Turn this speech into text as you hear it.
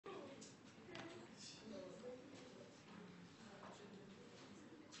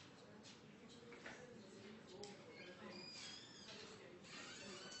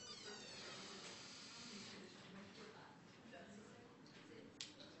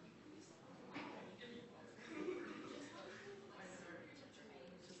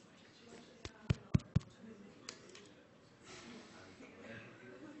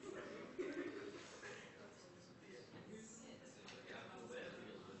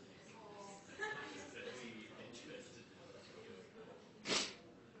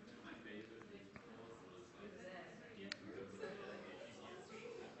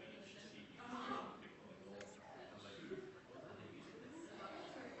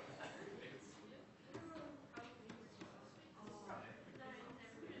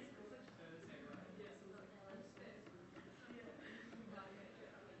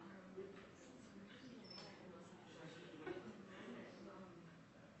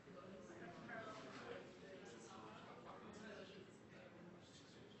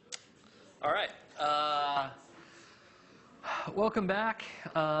All right. Welcome back.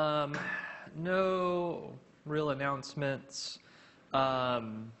 No real announcements.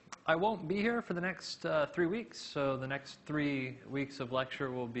 I won't be here for the next 3 weeks, so the next 3 weeks of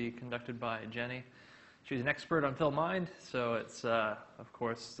lecture will be conducted by Jenny. She's an expert on Phil Mind, so it's, of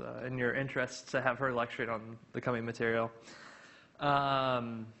course, in your interest to have her lecture on the coming material.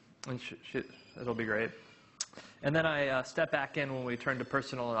 And it'll be great. And then I step back in when we turn to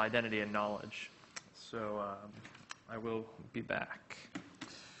personal identity and knowledge. So I will be back.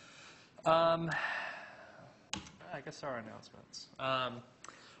 I guess our announcements.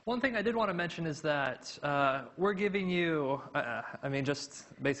 One thing I did want to mention is that we're giving you, just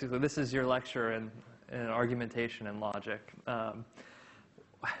basically this is your lecture in argumentation and logic.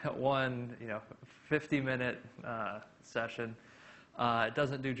 One 50-minute session. It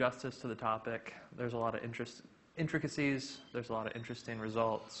doesn't do justice to the topic. There's a lot of intricacies. There's a lot of interesting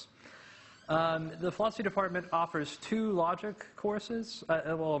results. The philosophy department offers 2 logic courses.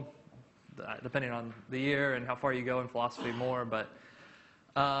 Depending on the year and how far you go in philosophy, more, but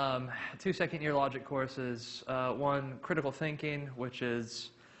 2 second-year logic courses. One, critical thinking, which is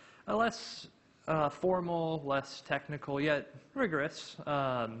a less formal, less technical, yet rigorous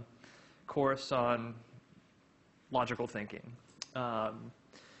course on logical thinking.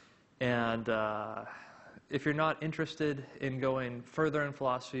 If you're not interested in going further in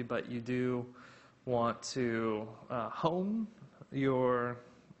philosophy, but you do want to hone your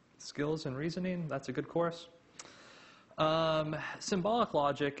skills in reasoning, that's a good course. Symbolic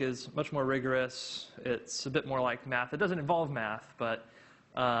logic is much more rigorous. It's a bit more like math. It doesn't involve math, but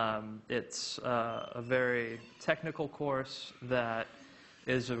it's a very technical course that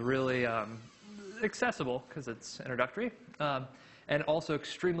is really accessible because it's introductory, and also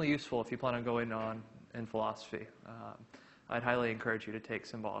extremely useful if you plan on going on in philosophy. I'd highly encourage you to take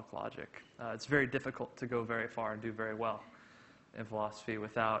symbolic logic. It's very difficult to go very far and do very well in philosophy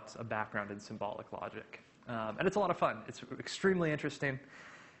without a background in symbolic logic. And it's a lot of fun. It's extremely interesting,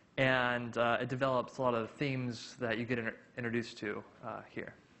 and it develops a lot of the themes that you get introduced to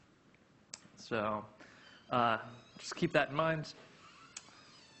here. So just keep that in mind.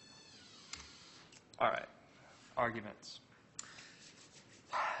 All right, arguments.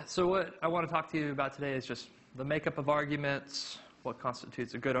 So what I want to talk to you about today is just the makeup of arguments, what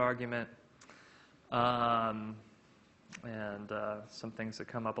constitutes a good argument, and some things that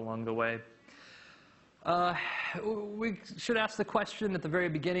come up along the way. We should ask the question at the very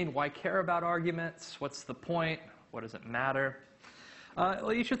beginning, why care about arguments? What's the point? What does it matter?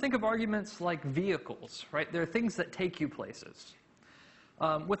 Well, you should think of arguments like vehicles, right? They're things that take you places.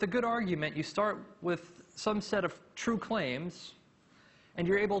 With a good argument, you start with some set of true claims, and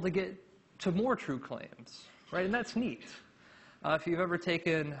you're able to get to more true claims, right? And that's neat. If you've ever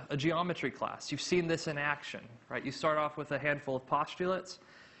taken a geometry class, you've seen this in action, right? You start off with a handful of postulates,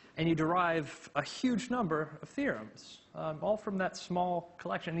 and you derive a huge number of theorems, all from that small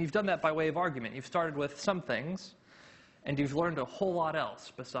collection. And you've done that by way of argument. You've started with some things, and you've learned a whole lot else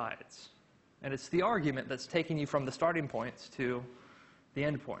besides. And it's the argument that's taking you from the starting points to the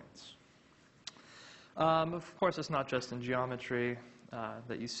end points. Of course, it's not just in geometry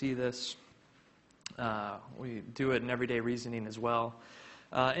that you see this. We do it in everyday reasoning as well.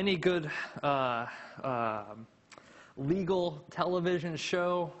 Any good legal television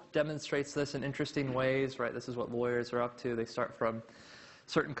show demonstrates this in interesting ways, right? This is what lawyers are up to. They start from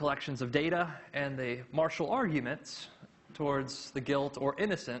certain collections of data, and they marshal arguments towards the guilt or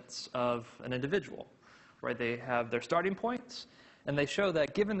innocence of an individual, right? They have their starting points, and they show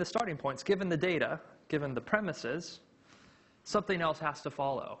that given the starting points, given the data, given the premises, something else has to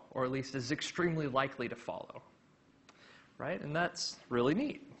follow, or at least is extremely likely to follow, right? And that's really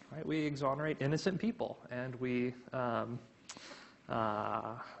neat, right? We exonerate innocent people, and we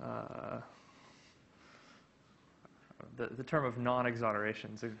the term of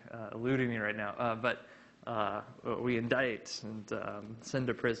non-exoneration is eluding me right now, but we indict and send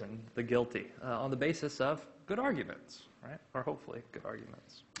to prison the guilty on the basis of good arguments, right? Or hopefully good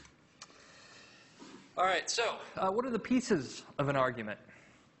arguments. All right, so what are the pieces of an argument?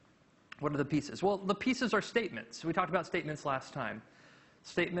 What are the pieces? Well, the pieces are statements. We talked about statements last time.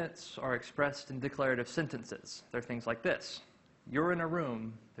 Statements are expressed in declarative sentences. They're things like this. You're in a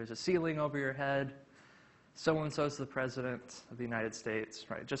room. There's a ceiling over your head. So-and-so is the president of the United States,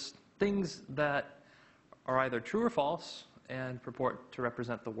 right? Just things that are either true or false and purport to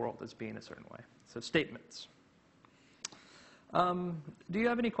represent the world as being a certain way. So statements. Do you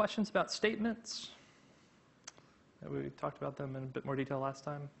have any questions about statements? We talked about them in a bit more detail last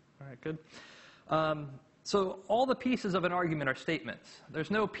time. All right, good. So all the pieces of an argument are statements.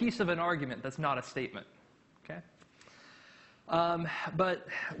 There's no piece of an argument that's not a statement. Okay? But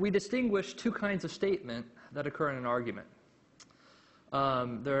we distinguish two kinds of statement that occur in an argument.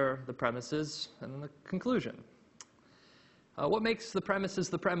 They're the premises and the conclusion. What makes the premises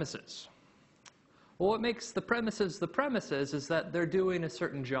the premises? Well, what makes the premises is that they're doing a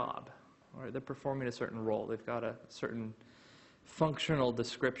certain job, or they're performing a certain role. They've got a certain functional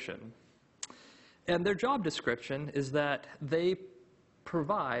description. And their job description is that they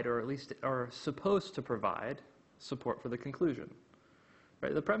provide, or at least are supposed to provide, support for the conclusion.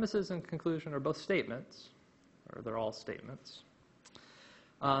 Right? The premises and conclusion are both statements, or they're all statements.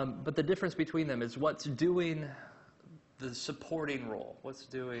 But the difference between them is what's doing the supporting role, what's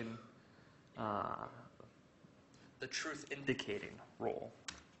doing the truth indicating role.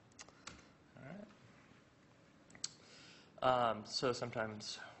 All right. So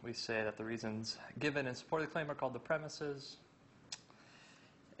sometimes we say that the reasons given in support of the claim are called the premises,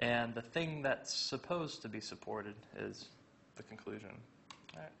 and the thing that's supposed to be supported is the conclusion.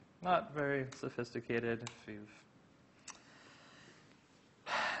 All right. Not very sophisticated if you've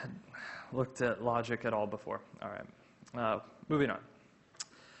looked at logic at all before. All right. Moving on.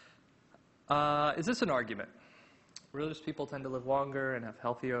 Is this an argument? Religious people tend to live longer and have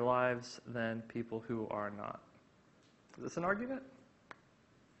healthier lives than people who are not. Is this an argument?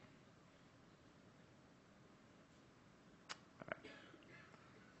 All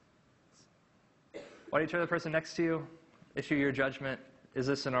right. Why don't you turn to the person next to you, issue your judgment. Is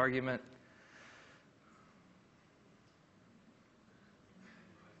this an argument?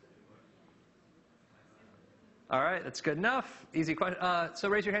 All right, that's good enough. Easy question. So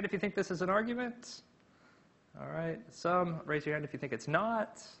raise your hand if you think this is an argument. All right, some. Raise your hand if you think it's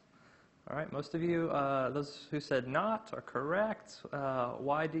not. All right, most of you, those who said not are correct.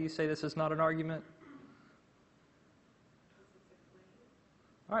 Why do you say this is not an argument?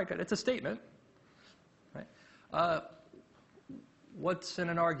 All right, good. It's a statement. Right. What's in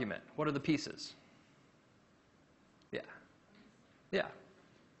an argument? What are the pieces?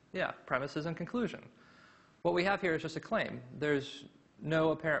 Yeah, premises and conclusion. What we have here is just a claim. There's no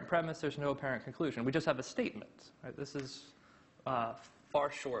apparent premise, there's no apparent conclusion. We just have a statement. Right? This is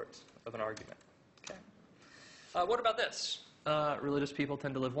far short of an argument. Okay. What about this? Religious people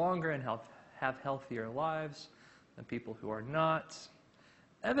tend to live longer and have healthier lives than people who are not.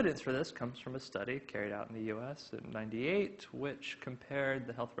 Evidence for this comes from a study carried out in the U.S. in '98, which compared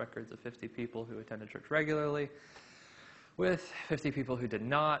the health records of 50 people who attended church regularly with 50 people who did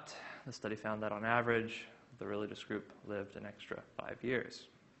not. The study found that on average, the religious group lived an extra 5 years.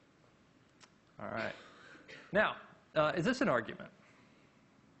 All right. Now, is this an argument?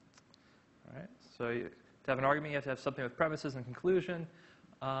 All right. So to have an argument, you have to have something with premises and conclusion.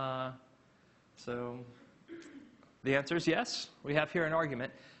 So the answer is yes. We have here an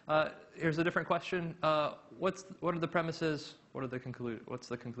argument. Here's a different question. What are the premises? What's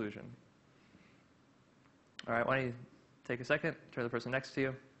the conclusion? All right. Why don't you take a second, turn to the person next to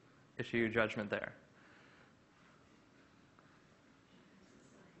you, issue your judgment there.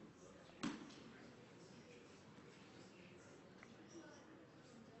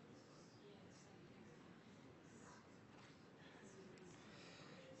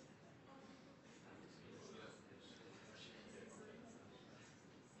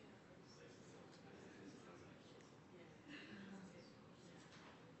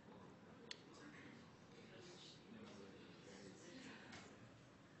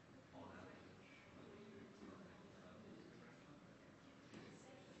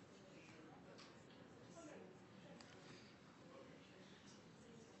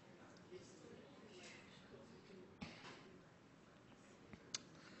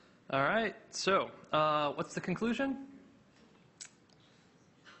 All right, so what's the conclusion?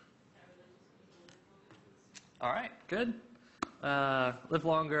 All right, good. Live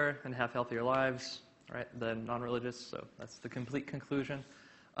longer and have healthier lives, right, than non-religious, so that's the complete conclusion.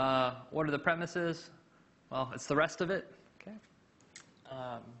 What are the premises? Well, it's the rest of it, okay?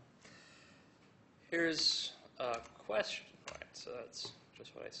 Here's a question. All right, so that's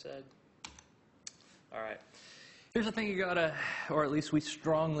just what I said. All right. Here's the thing you gotta, or at least we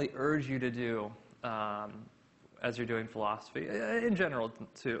strongly urge you to do as you're doing philosophy, in general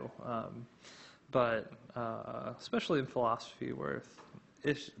too, but especially in philosophy where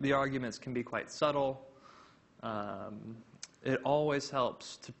the arguments can be quite subtle. It always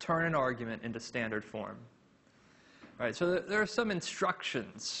helps to turn an argument into standard form. Right, so there are some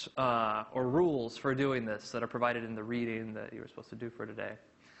instructions or rules for doing this that are provided in the reading that you were supposed to do for today.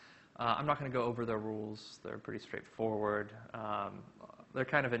 I'm not going to go over the rules. They're pretty straightforward. they're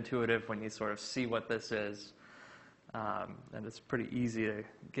kind of intuitive when you sort of see what this is. And it's pretty easy to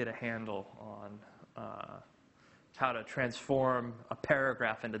get a handle on how to transform a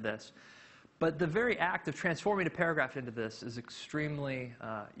paragraph into this. But the very act of transforming a paragraph into this is extremely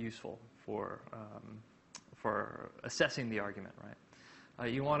useful for assessing the argument, right?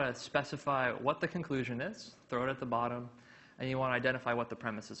 You want to specify what the conclusion is, throw it at the bottom, and you want to identify what the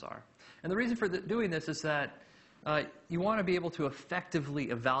premises are. And the reason for doing this is that you want to be able to effectively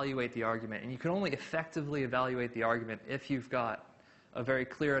evaluate the argument. And you can only effectively evaluate the argument if you've got a very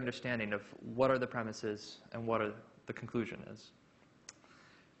clear understanding of what are the premises and what the conclusion is.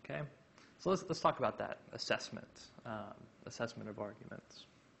 Okay? So let's talk about that, assessment of arguments.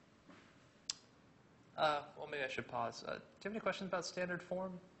 Well, maybe I should pause. Do you have any questions about standard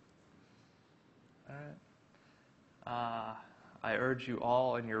form? All right. I urge you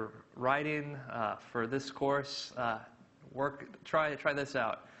all in your writing for this course, try this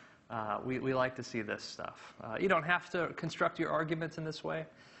out. We like to see this stuff. You don't have to construct your arguments in this way,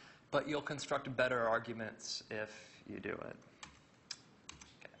 but you'll construct better arguments if you do it.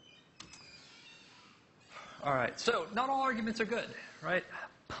 Okay. All right, so not all arguments are good, right?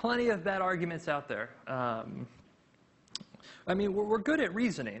 Plenty of bad arguments out there. I mean, we're good at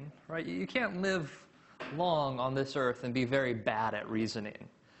reasoning, right? You can't live long on this earth and be very bad at reasoning,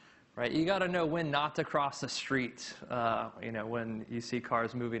 right? You got to know when not to cross the street, when you see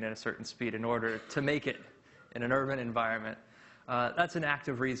cars moving at a certain speed in order to make it in an urban environment. That's an act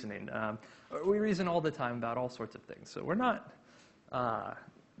of reasoning. We reason all the time about all sorts of things, so we're not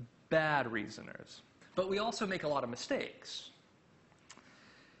bad reasoners. But we also make a lot of mistakes.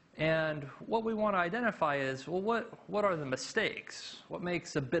 And what we want to identify is, well, what are the mistakes? What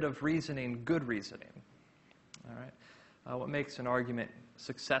makes a bit of reasoning good reasoning? All right. What makes an argument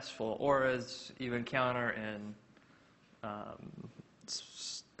successful? Or as you encounter in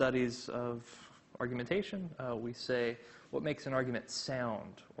studies of argumentation, we say, what makes an argument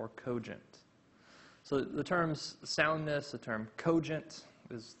sound or cogent? So the terms soundness, the term cogent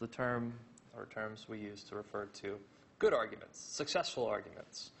is the term or terms we use to refer to good arguments, successful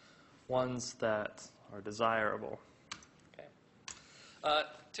arguments, ones that are desirable. Okay.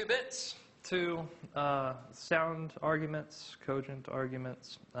 2 bits. 2 sound arguments, cogent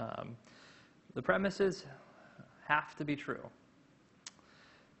arguments. The premises have to be true.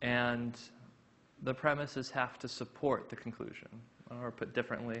 And the premises have to support the conclusion. Or put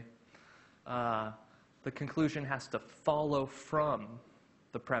differently, the conclusion has to follow from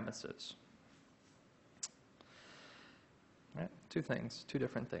the premises. Right? 2 things, 2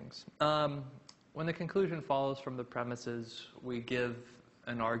 different things. When the conclusion follows from the premises, we give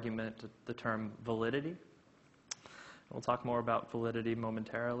an argument the term validity. We'll talk more about validity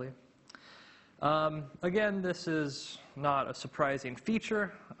momentarily. Again, this is not a surprising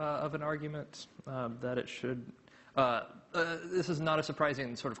feature of an argument that it should. This is not a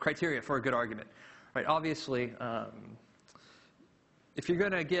surprising sort of criteria for a good argument, right? Obviously, if you're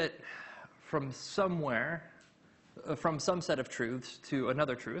going to get from somewhere, from some set of truths to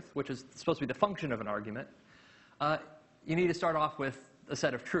another truth, which is supposed to be the function of an argument, you need to start off with a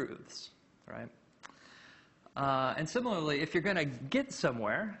set of truths, right? And similarly, if you're going to get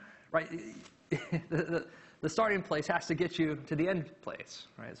somewhere, right, the starting place has to get you to the end place,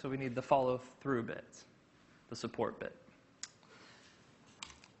 right? So we need the follow-through bit, the support bit.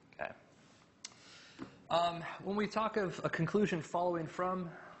 Okay. When we talk of a conclusion following from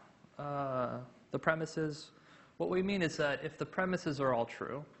the premises, what we mean is that if the premises are all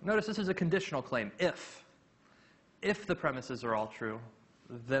true, notice this is a conditional claim, if the premises are all true,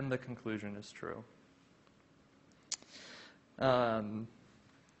 then the conclusion is true.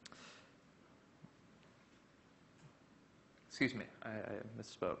 Excuse me, I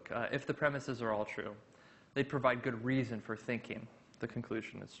misspoke. If the premises are all true, they provide good reason for thinking the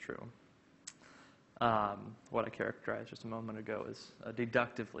conclusion is true. What I characterized just a moment ago is a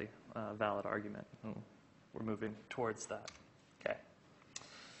deductively valid argument. We're moving towards that. Okay.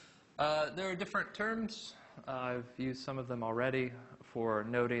 There are different terms. I've used some of them already for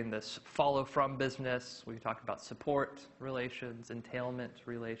noting this follow-from business. We talk about support relations, entailment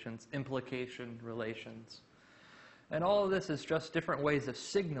relations, implication relations. And all of this is just different ways of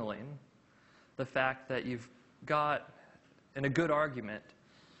signaling the fact that you've got, in a good argument,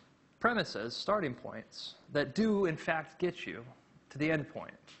 premises, starting points, that do, in fact, get you to the end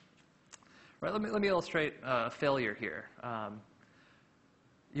point. Right, let me illustrate a failure here.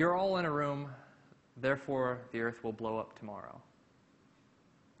 You're all in a room, therefore the earth will blow up tomorrow.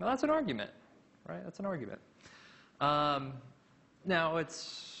 Now that's an argument, right? That's an argument. Now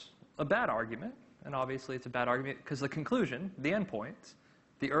it's a bad argument, and obviously it's a bad argument because the conclusion, the end point,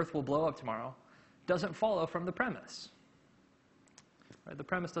 the Earth will blow up tomorrow doesn't follow from the premise. Right? The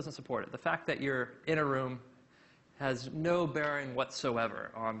premise doesn't support it. The fact that you're in a room has no bearing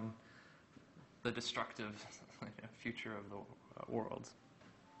whatsoever on the destructive future of the world.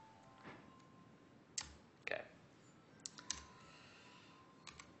 Okay.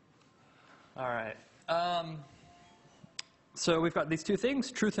 All right. So we've got these two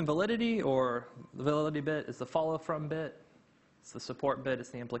things, truth and validity, or the validity bit is the follow from bit. It's the support bit, it's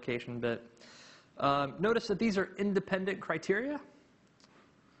the implication bit. Notice that these are independent criteria.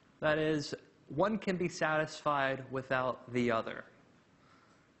 That is, one can be satisfied without the other.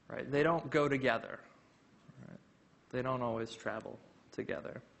 Right? They don't go together. Right? They don't always travel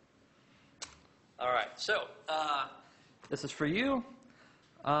together. All right, so this is for you.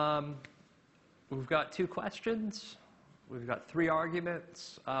 We've got 2 questions. We've got 3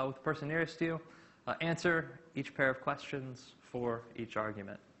 arguments with the person nearest to you. Answer each pair of questions for each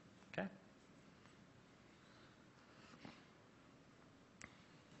argument. Okay?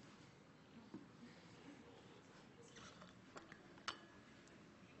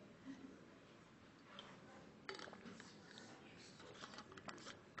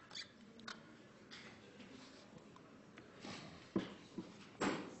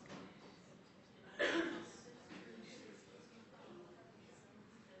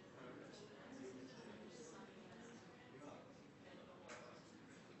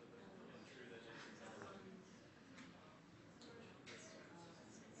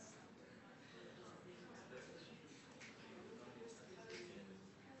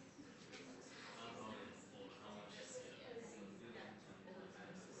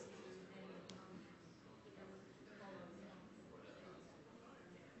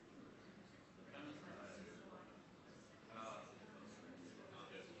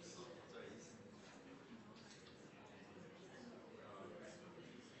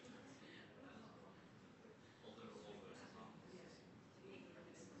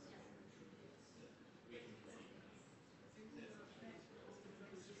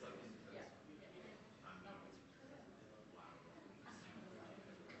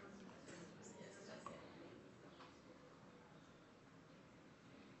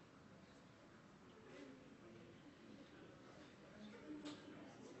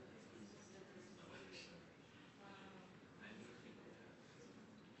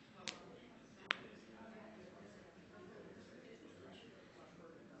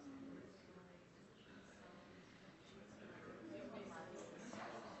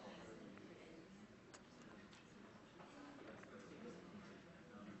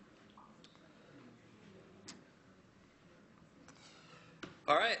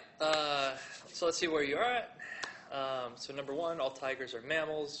 All right, so let's see where you are at. So number 1, all tigers are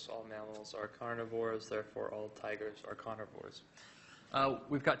mammals. All mammals are carnivores. Therefore, all tigers are carnivores.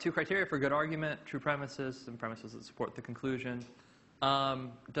 We've got 2 criteria for good argument, true premises and premises that support the conclusion.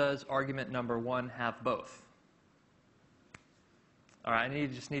 Does argument number 1 have both? All right, I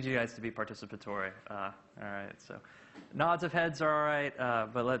just need you guys to be participatory. All right, so nods of heads are all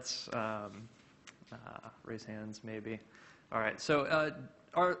right, but let's raise hands maybe. All right, so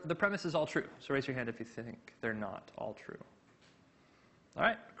are the premises all true? So raise your hand if you think they're not all true. All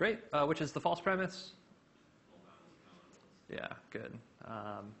right, great. Which is the false premise? Yeah, good.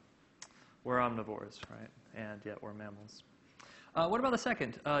 We're omnivores, right? And yet we're mammals. What about the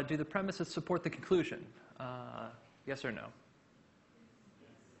second? Do the premises support the conclusion? Yes or no?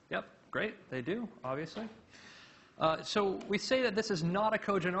 Yep, great. They do, obviously. So we say that this is not a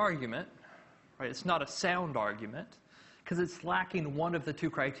cogent argument, right? It's not a sound argument, because it's lacking one of the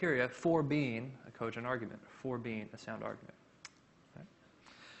 2 criteria for being a cogent argument, for being a sound argument. Okay.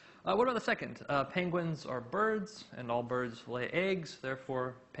 What about the second? Penguins are birds, and all birds lay eggs.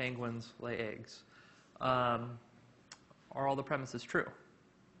 Therefore, penguins lay eggs. Are all the premises true?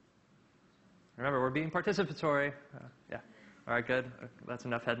 Remember, we're being participatory. Yeah. All right, good. That's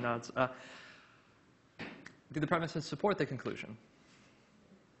enough head nods. Do the premises support the conclusion?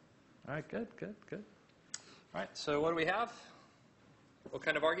 All right, good, good, good. All right, so what do we have? What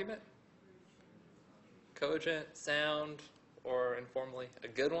kind of argument? Cogent, sound, or informally, a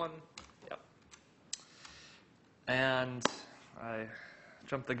good one? Yep. And I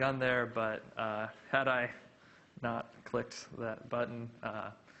jumped the gun there, but had I not clicked that button,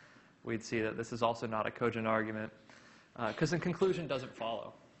 we'd see that this is also not a cogent argument, because the conclusion doesn't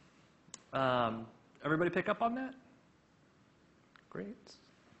follow. Everybody pick up on that? Great.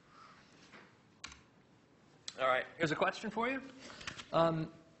 All right, here's a question for you.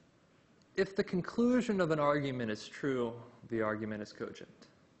 If the conclusion of an argument is true, the argument is cogent.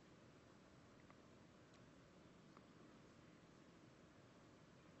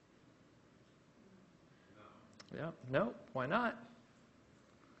 Yeah. No. Why not?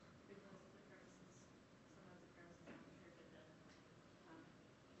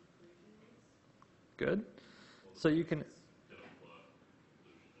 Good. So you can.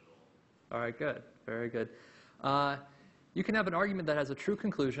 All right. Good. Very good. You can have an argument that has a true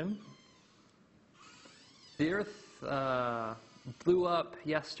conclusion. The Earth blew up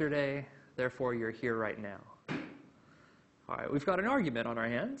yesterday, therefore you're here right now. All right, we've got an argument on our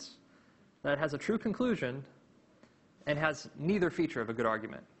hands that has a true conclusion and has neither feature of a good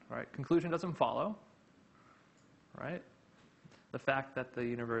argument. Right? Conclusion doesn't follow. Right? The fact that the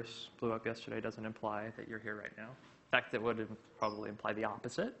universe blew up yesterday doesn't imply that you're here right now. In fact, it would probably imply the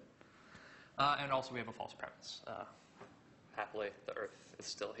opposite. And also we have a false premise. Happily, the Earth is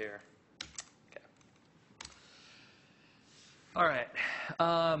still here. Okay. All right.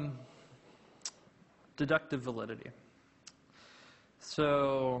 Deductive validity.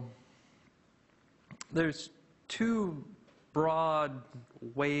 So there's two broad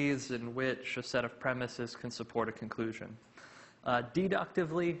ways in which a set of premises can support a conclusion.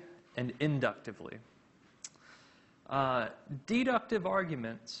 Deductively and inductively. Deductive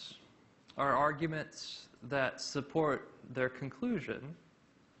arguments are arguments that support their conclusion,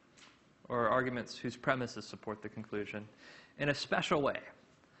 or arguments whose premises support the conclusion, in a special way.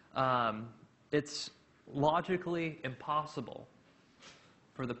 It's logically impossible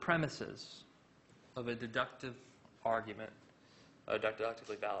for the premises of a deductive argument, a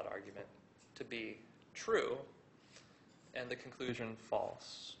deductively valid argument, to be true and the conclusion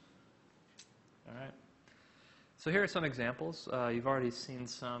false. All right? So here are some examples. You've already seen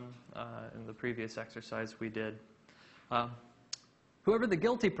some in the previous exercise we did. Whoever the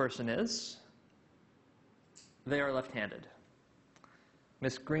guilty person is, they are left-handed.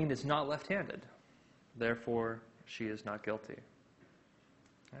 Miss Green is not left-handed. Therefore, she is not guilty.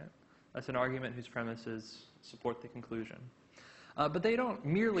 Right? That's an argument whose premises support the conclusion. But they don't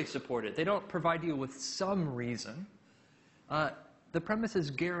merely support it. They don't provide you with some reason. The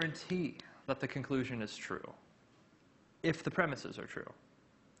premises guarantee that the conclusion is true, if the premises are true.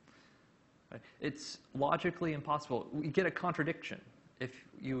 Right? It's logically impossible. We get a contradiction if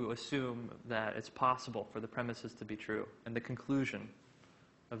you assume that it's possible for the premises to be true and the conclusion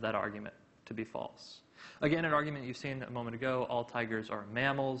of that argument to be false. Again, an argument you've seen a moment ago, all tigers are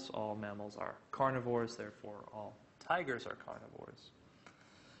mammals, all mammals are carnivores, therefore all tigers are carnivores.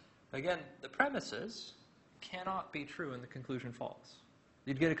 Again, the premises cannot be true and the conclusion false.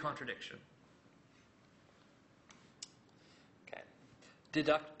 You'd get a contradiction. Okay.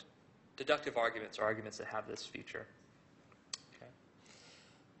 Deductive arguments are arguments that have this feature. Okay.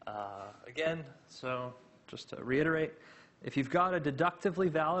 Again, so just to reiterate, if you've got a deductively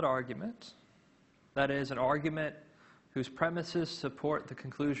valid argument, that is, an argument whose premises support the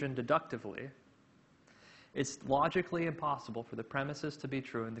conclusion deductively, it's logically impossible for the premises to be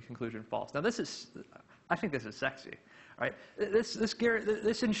true and the conclusion false. Now, I think this is sexy, right?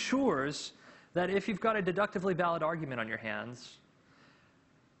 This ensures that if you've got a deductively valid argument on your hands,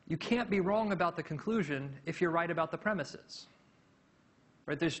 you can't be wrong about the conclusion if you're right about the premises.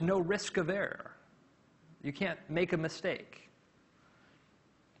 Right? There's no risk of error. You can't make a mistake.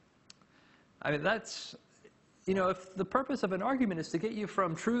 I mean, that's, if the purpose of an argument is to get you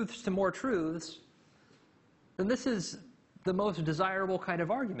from truths to more truths, then this is the most desirable kind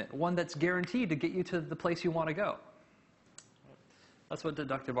of argument, one that's guaranteed to get you to the place you want to go. That's what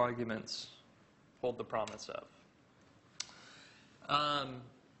deductive arguments hold the promise of.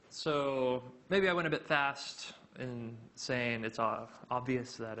 So maybe I went a bit fast in saying it's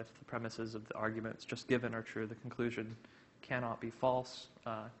obvious that if the premises of the arguments just given are true, the conclusion cannot be false.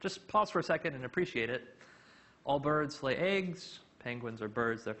 Just pause for a second and appreciate it. All birds lay eggs. Penguins are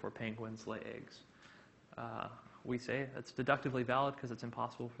birds, therefore penguins lay eggs. We say it's deductively valid because it's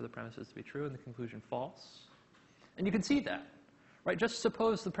impossible for the premises to be true and the conclusion false. And you can see that, right? Just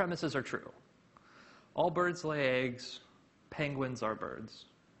suppose the premises are true. All birds lay eggs. Penguins are birds.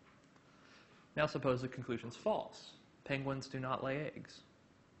 Now suppose the conclusion's false. Penguins do not lay eggs.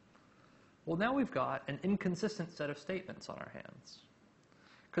 Well, now we've got an inconsistent set of statements on our hands.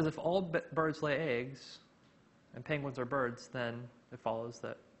 Because if all birds lay eggs and penguins are birds, then it follows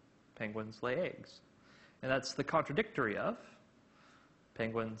that penguins lay eggs. And that's the contradictory of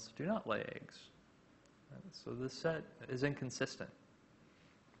penguins do not lay eggs. And so this set is inconsistent.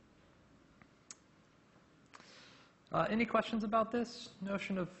 Any questions about this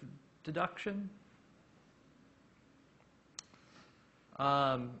notion of deduction?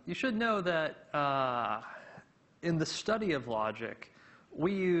 You should know that in the study of logic,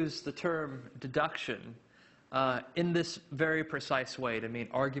 we use the term deduction in this very precise way to mean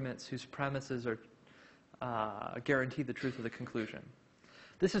arguments whose premises guarantee the truth of the conclusion.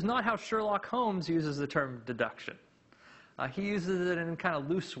 This is not how Sherlock Holmes uses the term deduction. He uses it in a kind of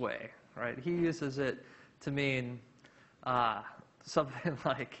loose way, right? He uses it to mean something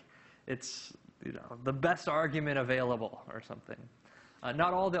like it's the best argument available or something.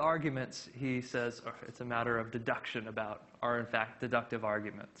 Not all the arguments, he says, it's a matter of deduction about are in fact deductive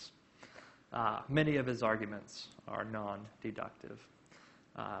arguments. Many of his arguments are non-deductive.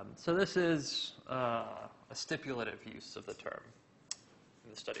 So this is a stipulative use of the term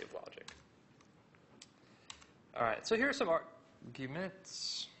in the study of logic. All right, so here are some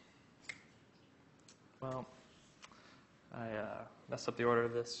arguments. Well, I messed up the order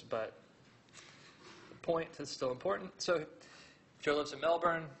of this, but the point is still important. So Joe lives in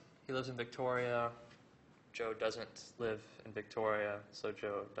Melbourne. He lives in Victoria. Joe doesn't live in Victoria, so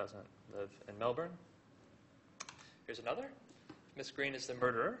Joe doesn't live in Melbourne. Here's another. Miss Green is the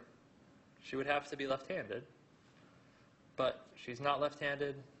murderer. She would have to be left-handed, but she's not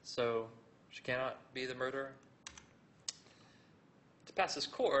left-handed, so she cannot be the murderer. To pass this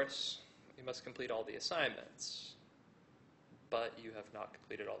course, you must complete all the assignments, but you have not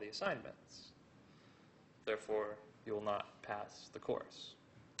completed all the assignments. Therefore, you will not pass the course.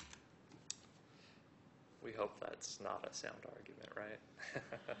 We hope that's not a sound argument, right?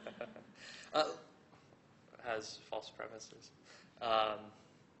 Has false premises.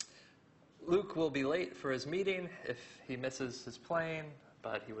 Luke will be late for his meeting if he misses his plane,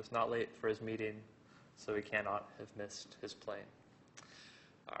 but he was not late for his meeting, so he cannot have missed his plane.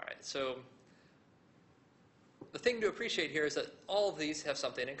 All right, so the thing to appreciate here is that all of these have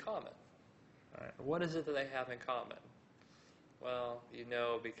something in common. All right, what is it that they have in common? Well, you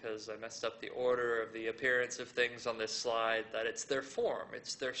know, because I messed up the order of the appearance of things on this slide, that it's their form,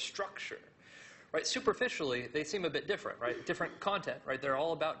 it's their structure. Right? Superficially, they seem a bit different, right? Different content, right? They're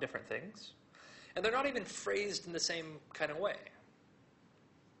all about different things. And they're not even phrased in the same kind of way.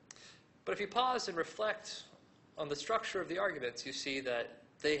 But if you pause and reflect on the structure of the arguments, you see that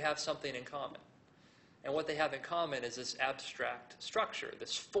they have something in common. And what they have in common is this abstract structure,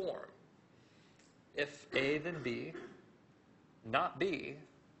 this form. If A, then B, not B,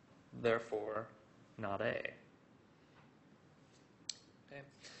 therefore not A. Okay.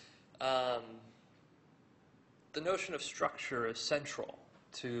 The notion of structure is central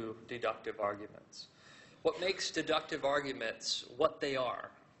to deductive arguments. What makes deductive arguments what they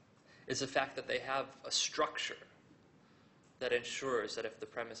are is the fact that they have a structure that ensures that if the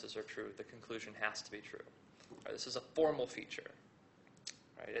premises are true, the conclusion has to be true. Right, this is a formal feature.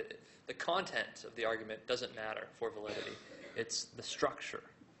 Right? The content of the argument doesn't matter for validity. It's the structure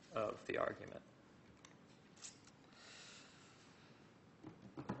of the argument.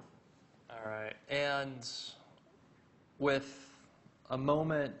 All right, and with a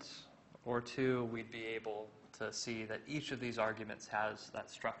moment or two, we'd be able to see that each of these arguments has that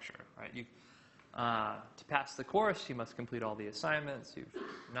structure. Right? To pass the course, you must complete all the assignments. You've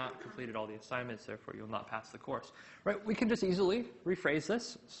not completed all the assignments, therefore you'll not pass the course. Right? We can just easily rephrase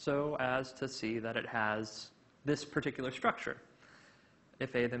this so as to see that it has this particular structure.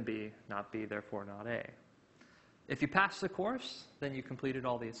 If A, then B, not B, therefore not A. If you pass the course, then you completed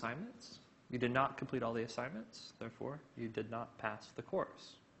all the assignments. You did not complete all the assignments, therefore you did not pass the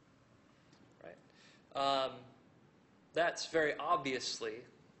course. Right? That's very obviously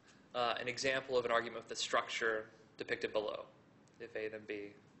an example of an argument with the structure depicted below. If A, then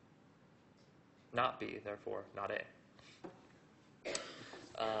B, not B, therefore not A. Okay.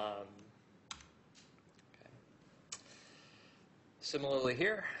 Similarly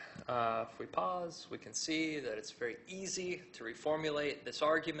here, if we pause, we can see that it's very easy to reformulate this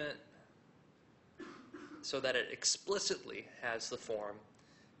argument so that it explicitly has the form,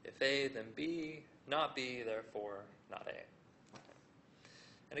 if A, then B, not B, therefore not A.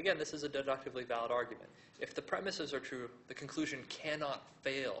 And again, this is a deductively valid argument. If the premises are true, the conclusion cannot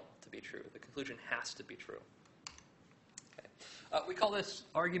fail to be true. The conclusion has to be true. Okay. We call this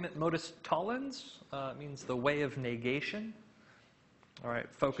argument modus tollens. It means the way of negation. All right,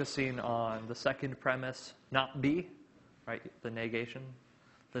 focusing on the second premise, not B, right? The negation,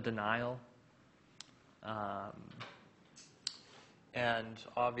 the denial. And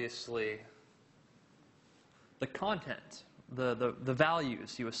obviously, the content, the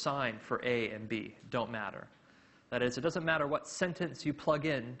values you assign for A and B don't matter. That is, it doesn't matter what sentence you plug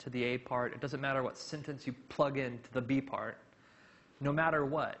in to the A part. It doesn't matter what sentence you plug in to the B part. No matter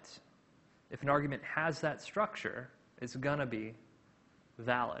what, if an argument has that structure, it's going to be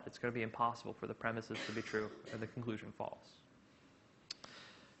valid. It's going to be impossible for the premises to be true and the conclusion false.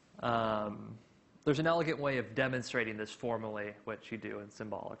 There's an elegant way of demonstrating this formally, which you do in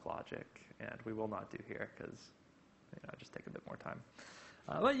symbolic logic, and we will not do here because just take a bit more time.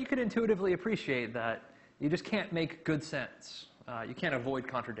 But you can intuitively appreciate that you just can't make good sense. You can't avoid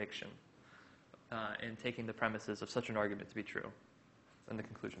contradiction in taking the premises of such an argument to be true and the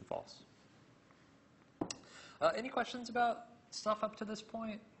conclusion false. Any questions about stuff up to this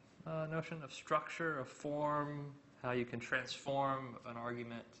point? Notion of structure, of form, how you can transform an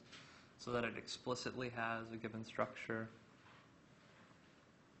argument so that it explicitly has a given structure.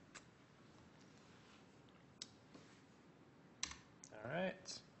 All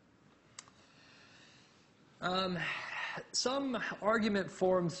right. Some argument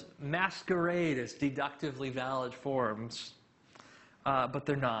forms masquerade as deductively valid forms, but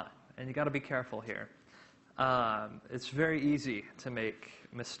they're not, and you got to be careful here. It's very easy to make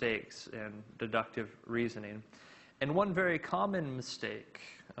mistakes in deductive reasoning, and one very common mistake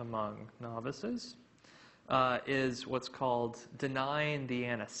among novices is what's called denying the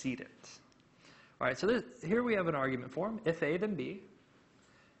antecedent. All right, so here we have an argument form: if A, then B,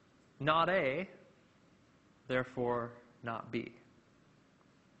 not A, therefore not B.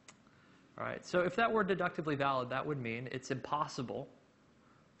 All right, so if that were deductively valid, that would mean it's impossible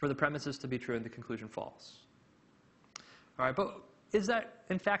for the premises to be true and the conclusion false. All right, but is that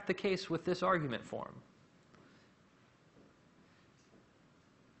in fact the case with this argument form?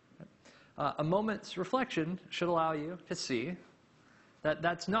 A moment's reflection should allow you to see that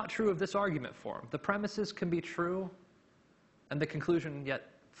that's not true of this argument form. The premises can be true and the conclusion yet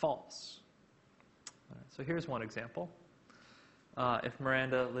false. So here's one example. If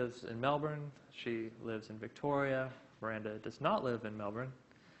Miranda lives in Melbourne, she lives in Victoria. Miranda does not live in Melbourne.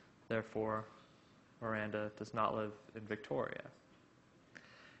 Therefore, Miranda does not live in Victoria.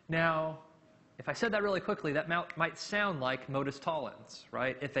 Now, if I said that really quickly, that might sound like modus tollens,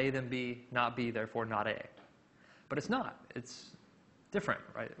 right? If A, then B, not B, therefore not A. But it's not. It's different,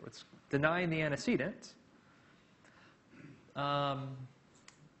 right? It's denying the antecedent. I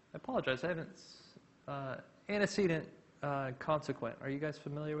apologize, I haven't... antecedent, consequent. Are you guys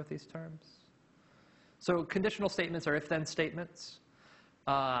familiar with these terms? So conditional statements are if-then statements.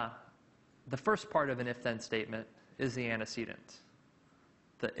 The first part of an if-then statement is the antecedent.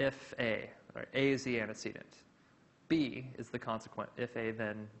 The if A, right? A is the antecedent. B is the consequent. If A,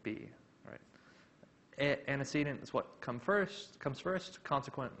 then B, right? Antecedent is what comes first.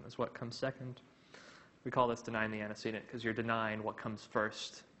 Consequent is what comes second. We call this denying the antecedent because you're denying what comes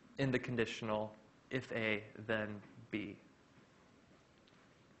first in the conditional if A, then B.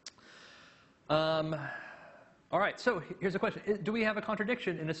 All right, so here's a question. Do we have a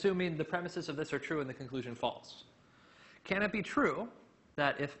contradiction in assuming the premises of this are true and the conclusion false? Can it be true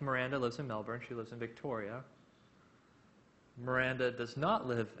that if Miranda lives in Melbourne, she lives in Victoria? Miranda does not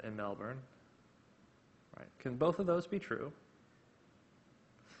live in Melbourne. Right? Can both of those be true?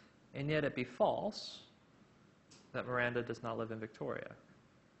 And yet it be false that Miranda does not live in Victoria?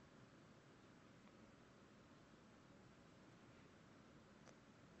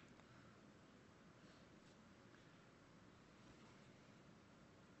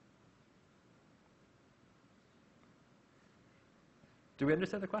 Do we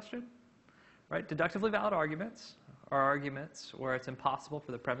understand the question? Right? Deductively valid arguments are arguments where it's impossible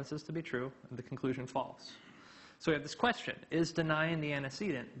for the premises to be true and the conclusion false. So we have this question: is denying the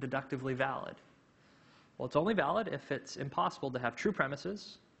antecedent deductively valid? Well, it's only valid if it's impossible to have true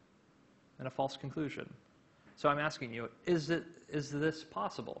premises and a false conclusion. So I'm asking you, is this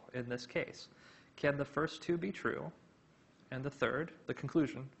possible in this case? Can the first two be true and the third, the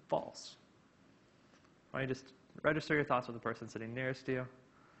conclusion, false? Why don't you just register your thoughts with the person sitting nearest to you?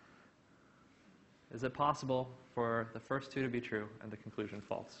 Is it possible for the first two to be true and the conclusion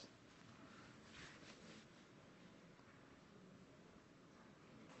false?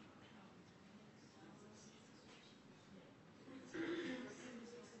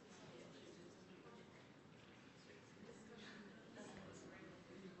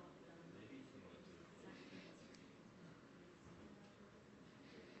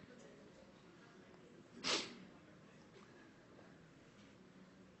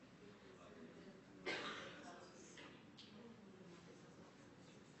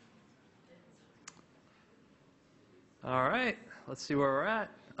 All right, let's see where we're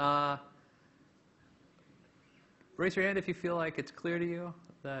at. Raise your hand if you feel like it's clear to you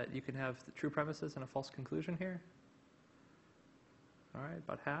that you can have the true premises and a false conclusion here. All right,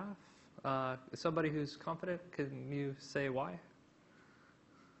 about half. Somebody who's confident, can you say why?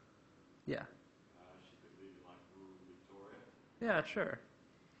 Yeah. She could live in like rural Victoria. Yeah, sure.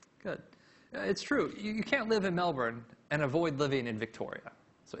 Good. It's true. You can't live in Melbourne and avoid living in Victoria.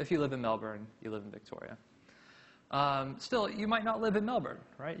 So if you live in Melbourne, you live in Victoria. Still, you might not live in Melbourne,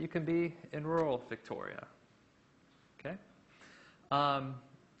 right? You can be in rural Victoria. Okay?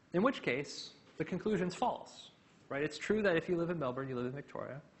 In which case, the conclusion's false, right? It's true that if you live in Melbourne, you live in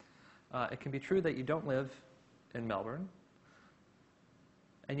Victoria. It can be true that you don't live in Melbourne,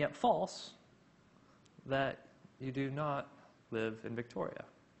 and yet false that you do not live in Victoria.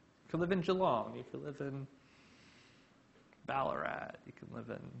 You could live in Geelong. You could live in Ballarat. You can live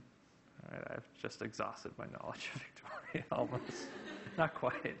in... All right, I've just exhausted my knowledge of Victoria almost. Not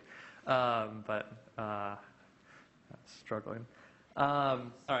quite, but I'm struggling.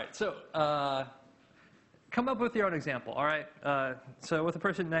 All right, so come up with your own example, all right? So with the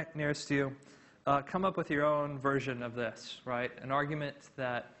person nearest to you, come up with your own version of this, right? An argument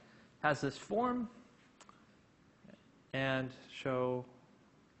that has this form, and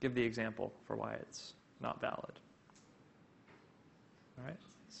give the example for why it's not valid. All right?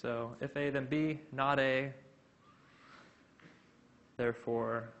 So if A, then B, not A,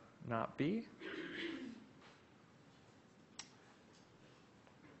 therefore not B.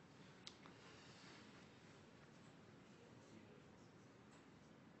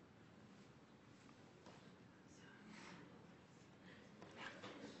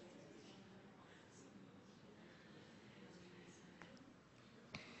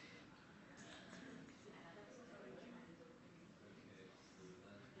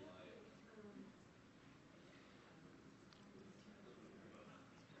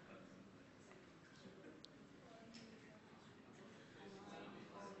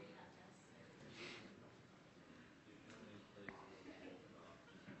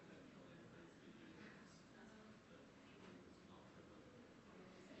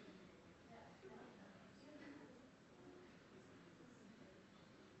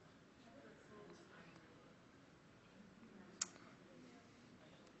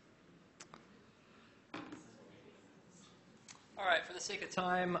 All right, for the sake of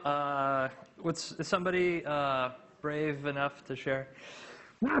time, is somebody brave enough to share,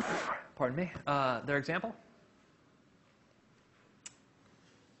 pardon me, their example?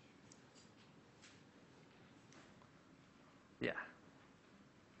 Yeah.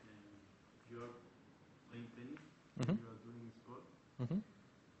 You are playing tennis, Mm-hmm. you are doing sport, Mm-hmm. and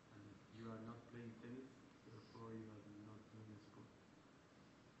you are not playing tennis, therefore you are not doing sport.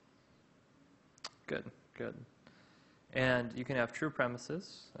 Good, good. And you can have true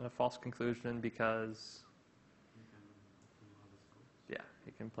premises and a false conclusion because, You can do other sports. yeah,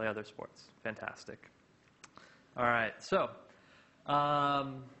 you can play other sports. Fantastic. All right, so,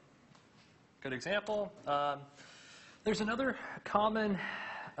 good example. There's another common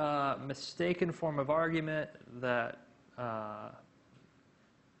mistaken form of argument that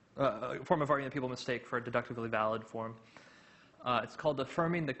form of argument people mistake for a deductively valid form. It's called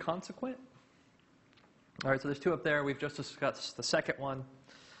affirming the consequent. All right, so there's two up there. We've just discussed the second one.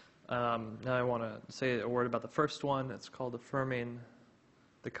 Now I want to say a word about the first one. It's called affirming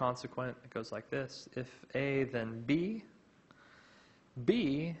the consequent. It goes like this. If A, then B.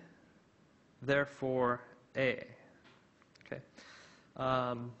 B, therefore A. Okay.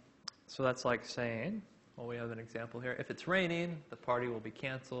 So that's like saying, well, we have an example here. If it's raining, the party will be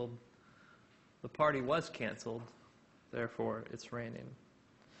canceled. The party was canceled, therefore it's raining.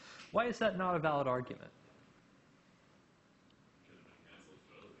 Why is that not a valid argument?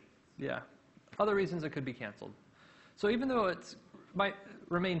 Yeah. Other reasons it could be canceled. So even though it might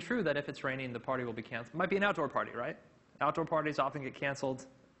remain true that if it's raining, the party will be canceled. It might be an outdoor party, right? Outdoor parties often get canceled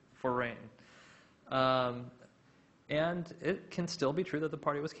for rain. And it can still be true that the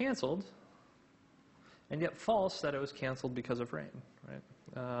party was canceled, and yet false that it was canceled because of rain,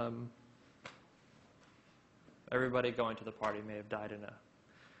 right? Everybody going to the party may have died in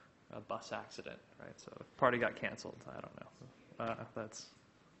a bus accident, right? So the party got canceled. I don't know. That's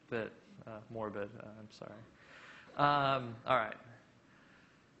a bit morbid. I'm sorry. All right.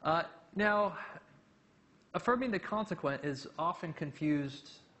 Now, affirming the consequent is often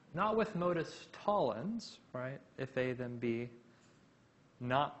confused not with modus tollens, right? If A, then B,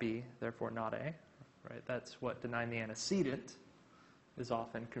 not B, therefore not A, right? That's what denying the antecedent is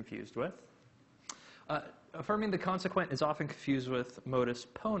often confused with. Affirming the consequent is often confused with modus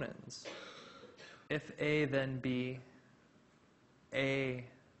ponens. If A, then B, A,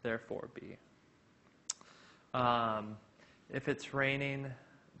 therefore B. If it's raining,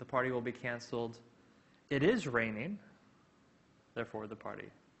 the party will be canceled. It is raining, therefore the party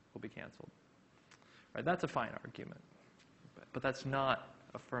will be canceled. Right? That's a fine argument, but that's not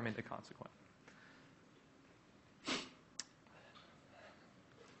affirming the consequent.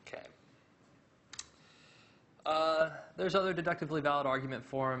 Okay. There's other deductively valid argument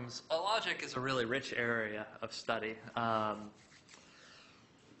forms. Logic is a really rich area of study.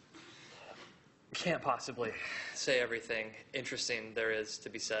 Can't possibly say everything interesting there is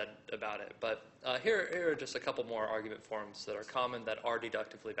to be said about it. But here are just a couple more argument forms that are common that are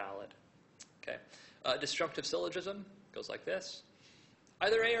deductively valid. Okay, disjunctive syllogism goes like this: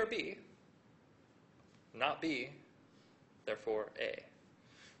 either A or B, not B, therefore A.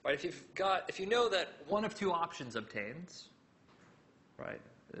 Right? If you know that one of two options obtains, right?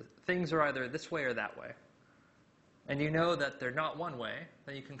 Things are either this way or that way, and you know that they're not one way,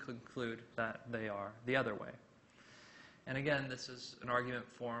 then you can conclude that they are the other way. And again, this is an argument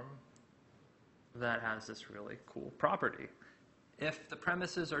form that has this really cool property. If the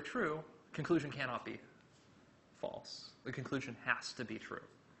premises are true, conclusion cannot be false. The conclusion has to be true.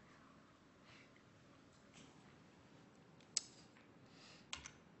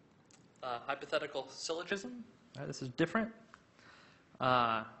 Hypothetical syllogism. Right, this is different.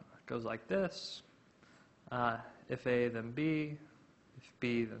 It goes like this. If A, then B. If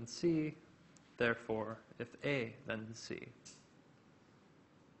B, then C. Therefore, if A, then C.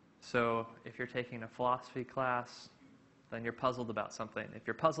 So if you're taking a philosophy class, then you're puzzled about something. If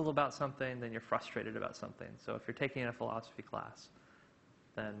you're puzzled about something, then you're frustrated about something. So if you're taking a philosophy class,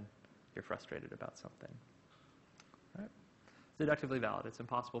 then you're frustrated about something. Right? Deductively valid. It's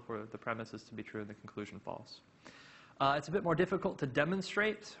impossible for the premises to be true and the conclusion false. It's a bit more difficult to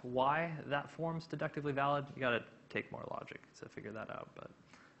demonstrate why that form's deductively valid. You got to take more logic to figure that out, but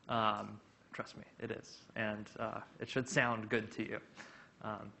trust me, it is, and it should sound good to you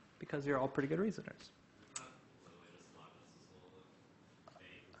because you're all pretty good reasoners.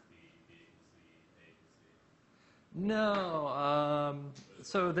 No.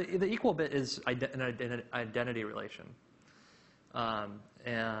 So the equal bit is an identity relation.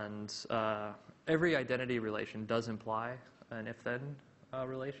 And every identity relation does imply an if-then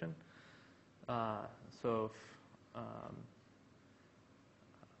relation. So if,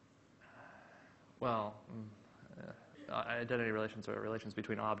 identity relations are relations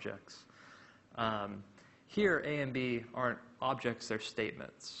between objects. Here, A and B aren't objects, they're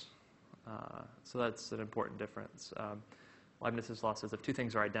statements. So that's an important difference. Leibniz's law says if two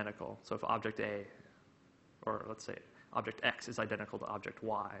things are identical, so if object A, or let's say object X is identical to object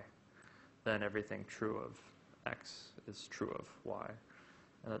Y, then everything true of X is true of Y.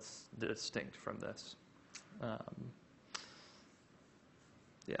 And that's distinct from this.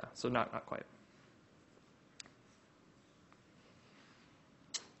 Yeah, so not quite.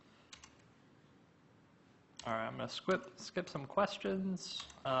 All right, I'm going to skip some questions.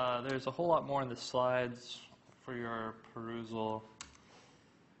 There's a whole lot more in the slides for your perusal.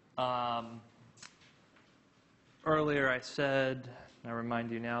 Earlier I said, and I remind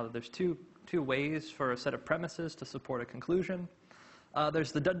you now, that there's two ways for a set of premises to support a conclusion.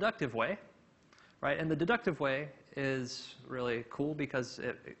 There's the deductive way, right? And the deductive way is really cool because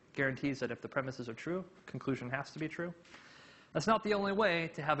it guarantees that if the premises are true, conclusion has to be true. That's not the only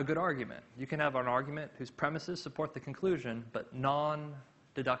way to have a good argument. You can have an argument whose premises support the conclusion, but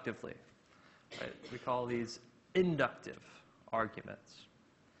non-deductively. Right? We call these inductive arguments.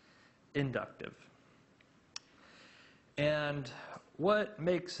 Inductive. And what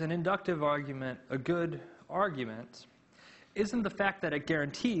makes an inductive argument a good argument isn't the fact that it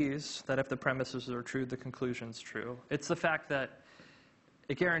guarantees that if the premises are true, the conclusion's true. It's the fact that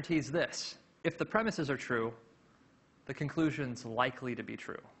it guarantees this. If the premises are true, the conclusion's likely to be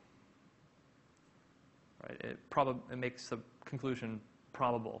true. Right? It makes the conclusion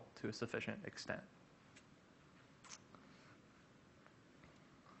probable to a sufficient extent.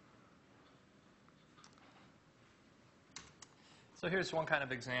 So here's one kind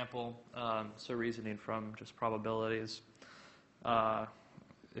of example, so reasoning from just probabilities.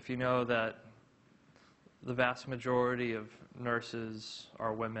 If you know that the vast majority of nurses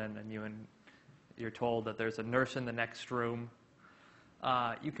are women and you're told that there's a nurse in the next room,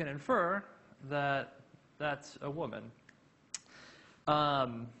 you can infer that that's a woman,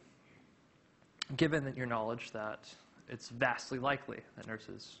 given that your knowledge that it's vastly likely that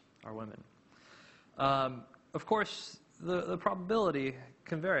nurses are women. Of course, the probability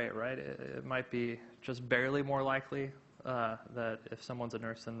can vary, right? It might be just barely more likely that if someone's a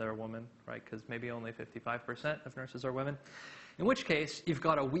nurse, then they're a woman, right? Because maybe only 55% of nurses are women. In which case, you've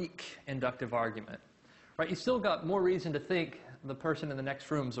got a weak inductive argument, right? You've still got more reason to think the person in the next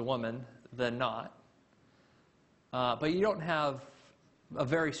room's a woman than not. But you don't have a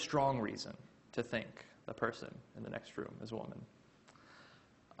very strong reason to think the person in the next room is a woman.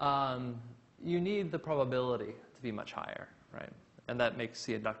 You need the probability to be much higher, right? And that makes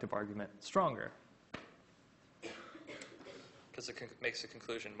the inductive argument stronger. because it makes a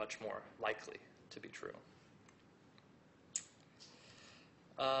conclusion much more likely to be true.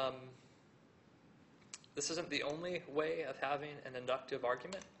 This isn't the only way of having an inductive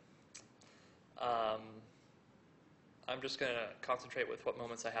argument. I'm just going to concentrate with what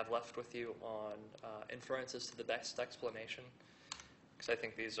moments I have left with you on inferences to the best explanation, because I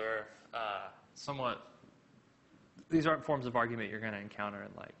think these are these aren't forms of argument you're going to encounter in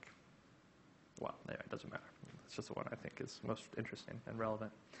well, it doesn't matter. It's just the one I think is most interesting and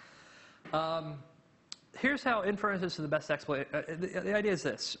relevant. Here's how inferences to the best explanation. The idea is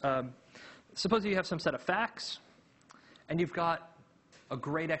this. Suppose you have some set of facts, and you've got a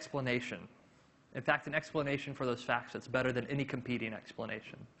great explanation. In fact, an explanation for those facts that's better than any competing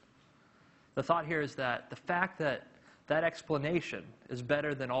explanation. The thought here is that the fact that that explanation is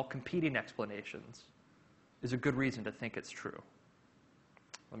better than all competing explanations is a good reason to think it's true.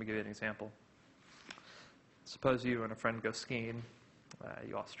 Let me give you an example. Suppose you and a friend go skiing.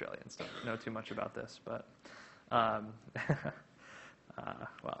 You Australians don't know too much about this, but, well, I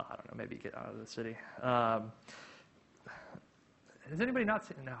don't know, maybe get out of the city. Has anybody not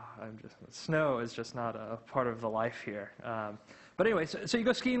seen? No, snow is just not a part of the life here. But anyway, so you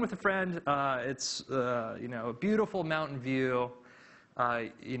go skiing with a friend. It's a beautiful mountain view.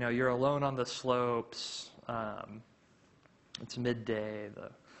 You're alone on the slopes. It's midday.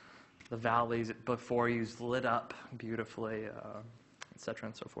 The valleys before you's lit up beautifully, et cetera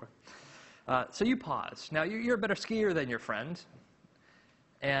and so forth. So you pause. Now you're a better skier than your friend,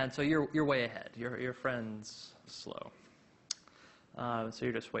 and so you're way ahead. Your friend's slow. So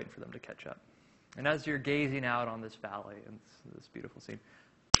you're just waiting for them to catch up. And as you're gazing out on this valley and this beautiful scene,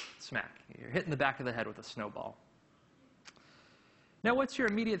 smack, you're hitting the back of the head with a snowball. Now what's your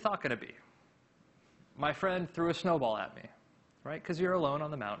immediate thought going to be? My friend threw a snowball at me, right? Because you're alone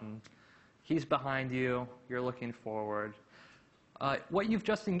on the mountain. He's behind you. You're looking forward. What you've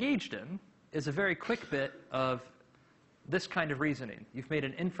just engaged in is a very quick bit of this kind of reasoning. You've made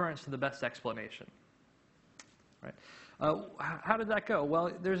an inference to the best explanation, right? How did that go?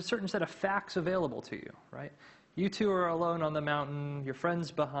 Well, there's a certain set of facts available to you, right? You two are alone on the mountain. Your friend's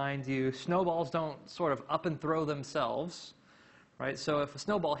behind you. Snowballs don't sort of up and throw themselves, right? So if a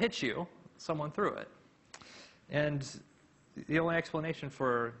snowball hits you, someone threw it. And the only explanation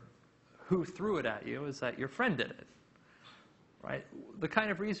for who threw it at you is that your friend did it, right? The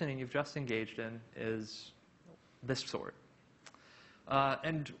kind of reasoning you've just engaged in is this sort.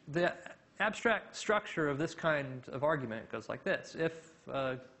 And the abstract structure of this kind of argument goes like this. If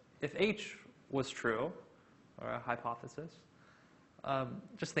H was true, or a hypothesis,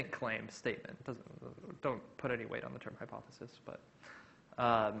 just think claim, statement. Don't put any weight on the term hypothesis. But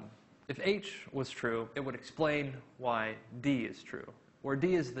if H was true, it would explain why D is true, where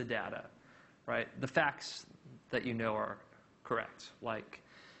D is the data, right? The facts that you know are correct, like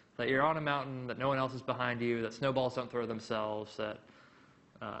that you're on a mountain, that no one else is behind you, that snowballs don't throw themselves, that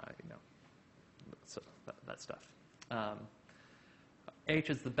so that stuff. H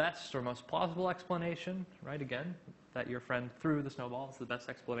is the best or most plausible explanation, right? Again, that your friend threw the snowball is the best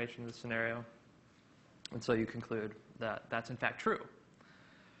explanation of the scenario. And so you conclude that that's in fact true.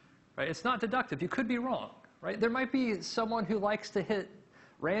 Right? It's not deductive. You could be wrong. Right? There might be someone who likes to hit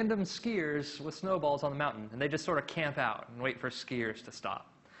random skiers with snowballs on the mountain, and they just sort of camp out and wait for skiers to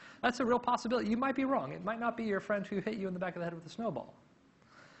stop. That's a real possibility. You might be wrong. It might not be your friend who hit you in the back of the head with a snowball.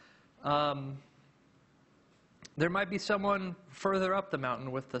 There might be someone further up the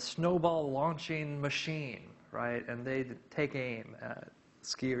mountain with the snowball launching machine, right? And they take aim at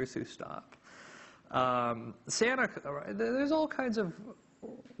skiers who stop. Santa, there's all kinds of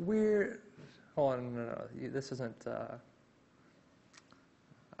weird. Hold on, no. This isn't.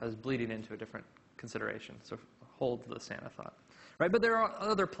 I was bleeding into a different consideration, so hold the Santa thought, right? But there are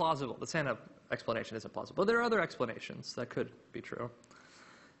other plausible. The Santa explanation isn't plausible. But there are other explanations that could be true.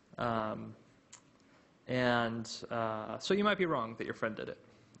 So you might be wrong that your friend did it.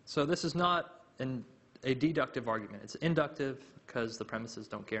 So this is not a deductive argument. It's inductive because the premises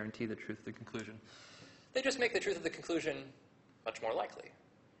don't guarantee the truth of the conclusion. They just make the truth of the conclusion much more likely.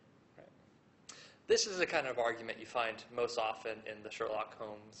 Right? This is the kind of argument you find most often in the Sherlock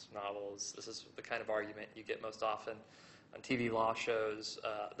Holmes novels. This is the kind of argument you get most often on TV law shows.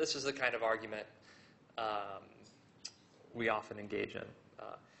 This is the kind of argument we often engage in.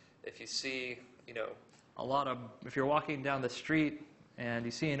 If you see, if you're walking down the street and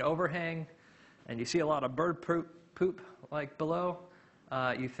you see an overhang and you see a lot of bird poop like below,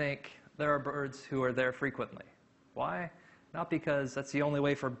 you think there are birds who are there frequently. Why? Not because that's the only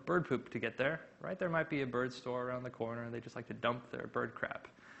way for bird poop to get there, right? There might be a bird store around the corner and they just like to dump their bird crap.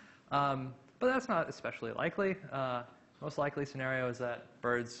 But that's not especially likely. Most likely scenario is that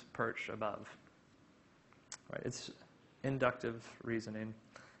birds perch above. Right? It's inductive reasoning.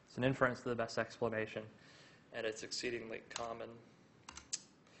 It's an inference to the best explanation, and it's exceedingly common.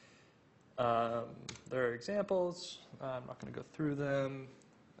 There are examples. I'm not going to go through them.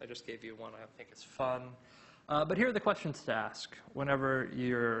 I just gave you one I think is fun. But here are the questions to ask whenever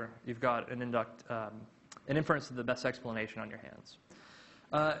you've got an inference to the best explanation on your hands.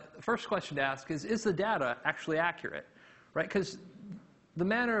 The first question to ask is the data actually accurate? Right? Because the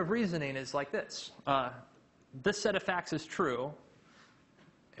manner of reasoning is like this. This set of facts is true,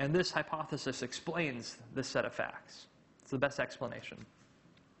 and this hypothesis explains this set of facts. It's the best explanation.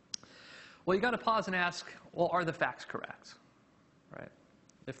 Well, you got to pause and ask, well, are the facts correct? Right?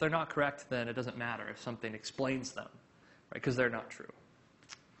 If they're not correct, then it doesn't matter if something explains them, right? Because they're not true.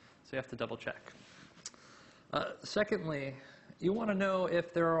 So you have to double check. Secondly, you want to know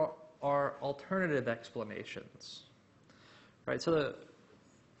if there are alternative explanations, right? So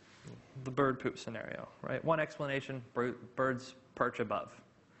the bird poop scenario, right? One explanation, birds perch above.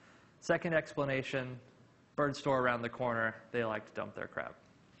 Second explanation, birds store around the corner. They like to dump their crap.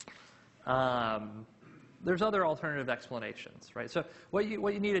 There's other alternative explanations, right? So what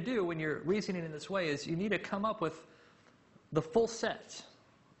you need to do when you're reasoning in this way is you need to come up with the full set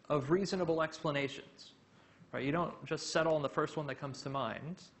of reasonable explanations, right? You don't just settle on the first one that comes to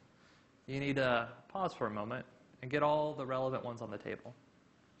mind. You need to pause for a moment and get all the relevant ones on the table.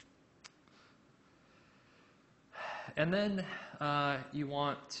 And then you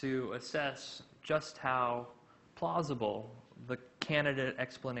want to assess just how plausible the candidate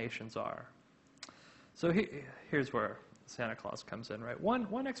explanations are. So here's where Santa Claus comes in, right?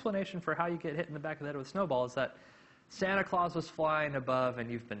 One explanation for how you get hit in the back of the head with a snowball is that Santa Claus was flying above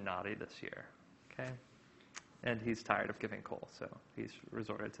and you've been naughty this year, okay? And he's tired of giving coal, so he's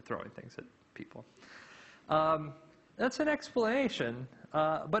resorted to throwing things at people. That's an explanation,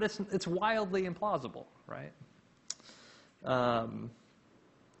 but it's wildly implausible, right?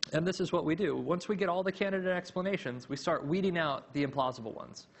 And this is what we do. Once we get all the candidate explanations, we start weeding out the implausible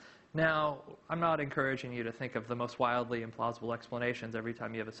ones. Now, I'm not encouraging you to think of the most wildly implausible explanations every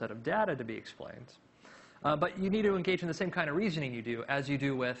time you have a set of data to be explained. But you need to engage in the same kind of reasoning you do as you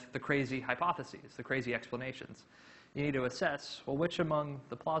do with the crazy hypotheses, the crazy explanations. You need to assess, well, which among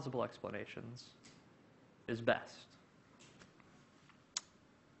the plausible explanations is best?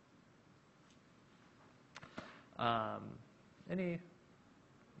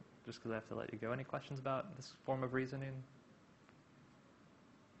 Just because I have to let you go, any questions about this form of reasoning?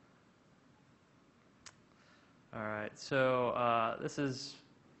 All right, so this is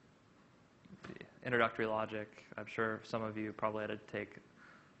introductory logic. I'm sure some of you probably had to take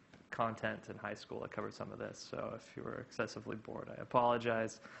content in high school that covered some of this, so if you were excessively bored, I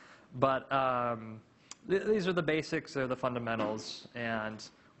apologize. But these are the basics, they're the fundamentals, and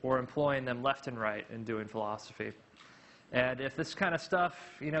we're employing them left and right in doing philosophy. And if this kind of stuff,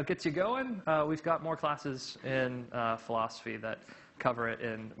 gets you going, we've got more classes in philosophy that cover it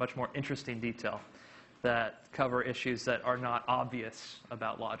in much more interesting detail, that cover issues that are not obvious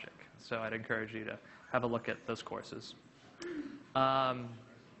about logic. So I'd encourage you to have a look at those courses.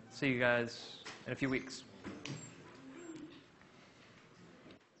 See you guys in a few weeks.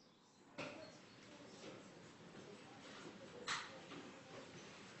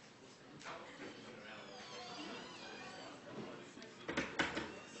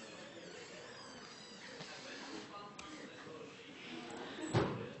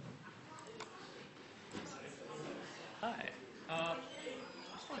 Hi.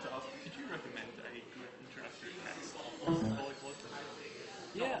 Just wanted to ask, could you recommend a good introductory text on symbolic logic?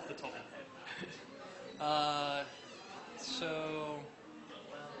 Yeah. Not off the top of my head.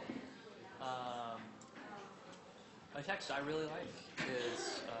 A text I really like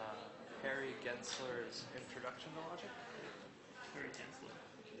is Harry Gensler's Introduction to Logic. Harry Gensler.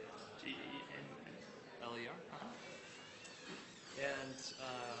 G-E-N-L-E-R. And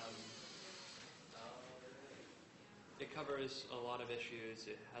it covers a lot of issues.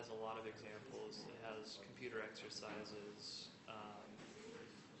 It has a lot of examples. It has computer exercises.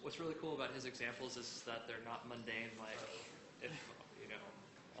 What's really cool about his examples is that they're not mundane, like if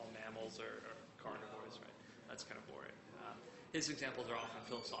all mammals are carnivores, right? That's kind of boring. His examples are often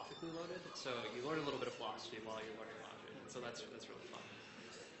philosophically loaded, so you learn a little bit of philosophy while you're learning logic. So that's really fun.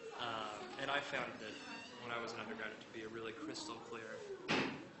 And I found that when I was an undergraduate to be a really crystal clear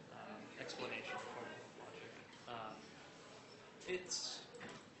explanation for logic. It's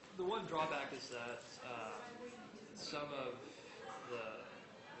the one drawback is that some of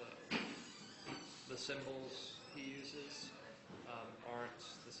the symbols he uses aren't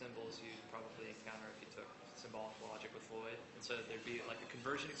the symbols you'd probably encounter if you took symbolic logic with Floyd. And so there'd be like a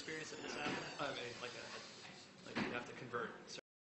conversion experience that has happened. I mean, like you'd have to convert